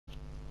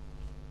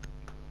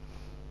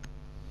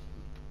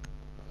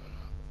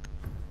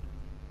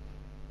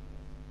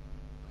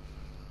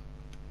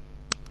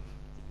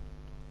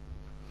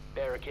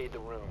barricade the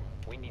room.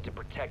 We need to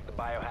protect the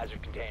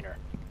biohazard container.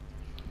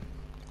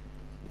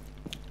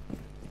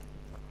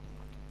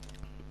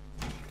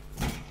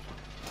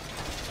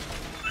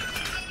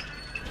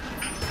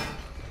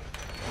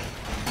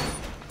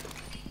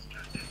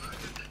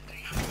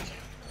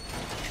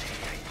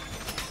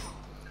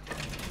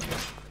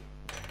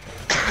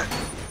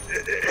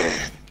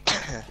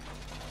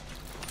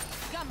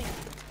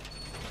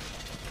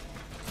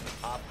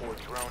 Op 4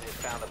 drone has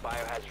found the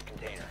biohazard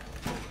container.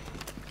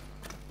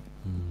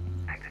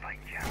 Activate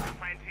jammer.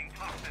 Planting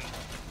toxin.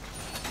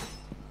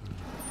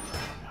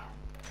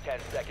 10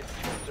 seconds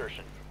to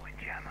insertion.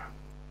 Jammer.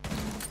 5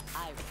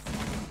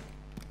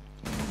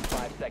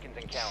 seconds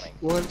and counting.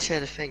 One share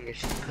the thing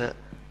if you put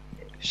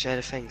share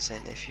the thing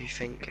saying if you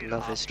think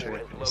love is true.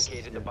 Op 4 has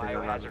located the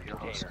biohazard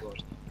container.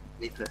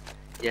 You put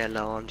yeah,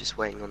 no, I'm just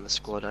waiting on the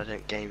squad. I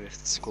don't game if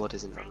the squad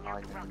isn't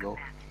online anymore.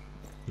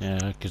 Yeah,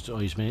 because all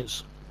his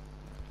mates.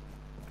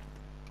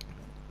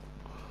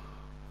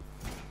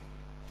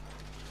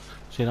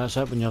 See, that's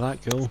it. When you're that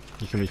cool,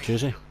 you can be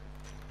choosy.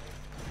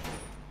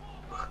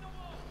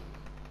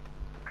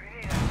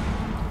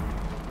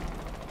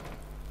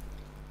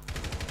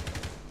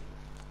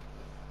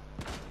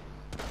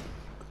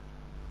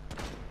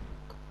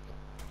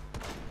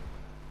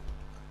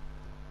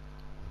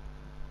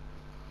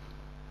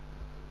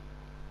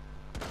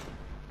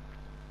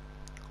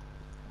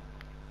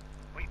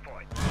 Wait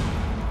for it.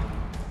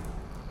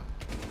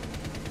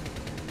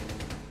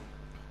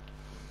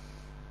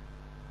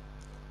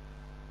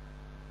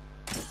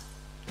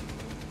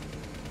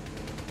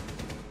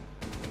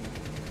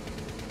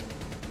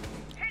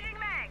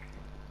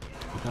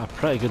 I've got a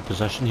pretty good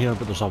position here,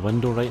 but there's a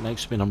window right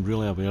next to me and I'm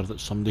really aware that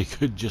somebody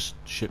could just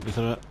shoot me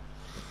through it.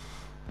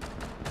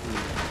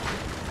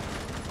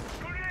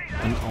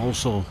 And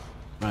also,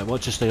 right,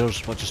 watch the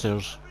stairs, watch the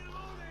stairs.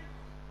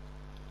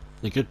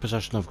 The good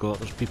position I've got,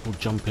 there's people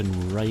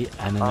jumping right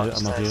in and out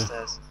of my view.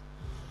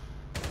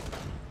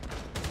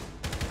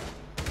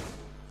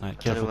 Right,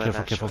 careful,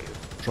 careful, careful.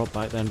 Drop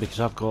back then because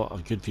I've got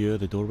a good view of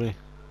the doorway.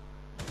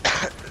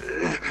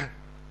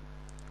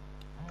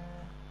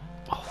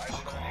 Oh,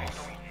 fuck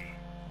off.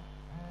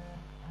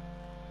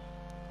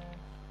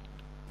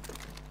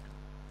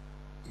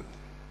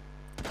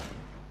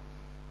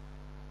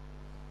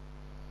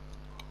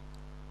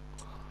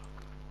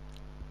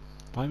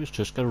 Why was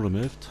Chuska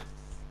removed?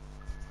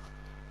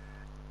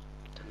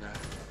 Don't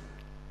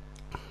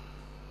know.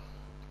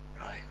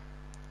 Right.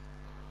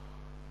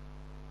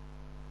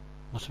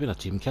 Must have been a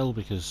team kill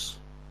because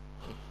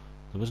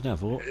there wasn't a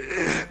vote.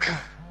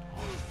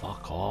 Oh,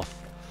 fuck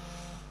off.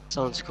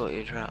 Someone's caught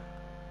your trap.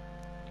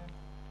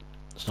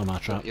 It's not my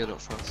trap. You're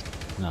not Frost.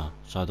 No,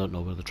 so I don't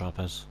know where the trap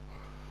is.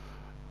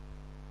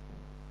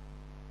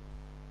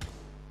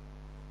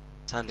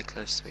 Sounded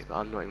close to me, but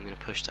I'm not even going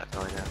to push that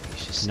guy now.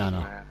 He's just No, sitting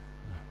no. around.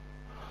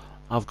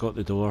 I've got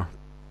the door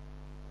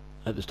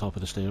at the top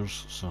of the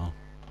stairs, so...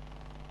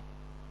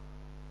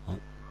 Oh.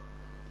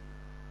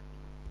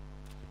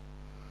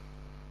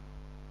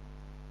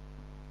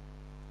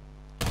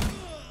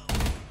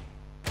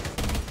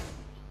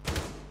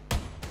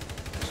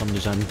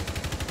 Somebody's in. There's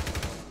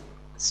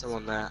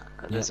someone there,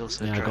 and there's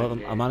also yeah, a I got drone them.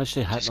 here. I managed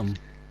to hit Just- them.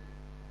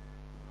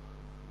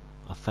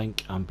 I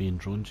think I'm being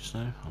droned just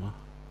now, am I?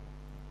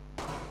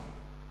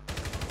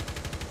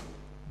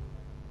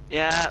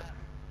 Yeah.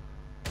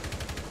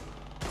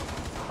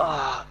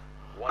 Ah,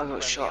 I One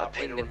got shot at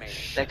friendly pinging.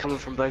 operator They're coming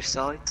from both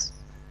sides.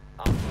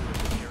 Op 4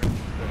 is securing the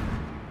container.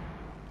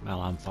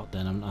 Well, I'm fucked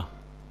in, haven't I?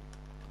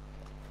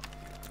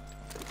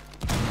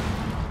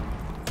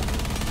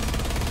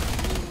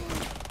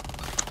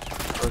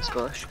 Go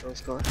squash, go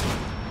squash.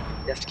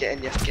 You have to get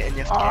in, you have to get in, you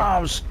have to Ah, I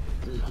get was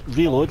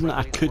reloading.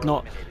 I could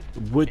not,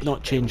 would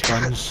not change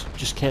guns.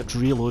 Just kept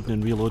reloading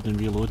and reloading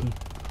and reloading. in.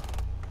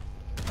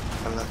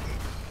 Unlucky.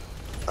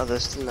 Oh,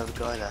 there's still another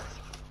guy left.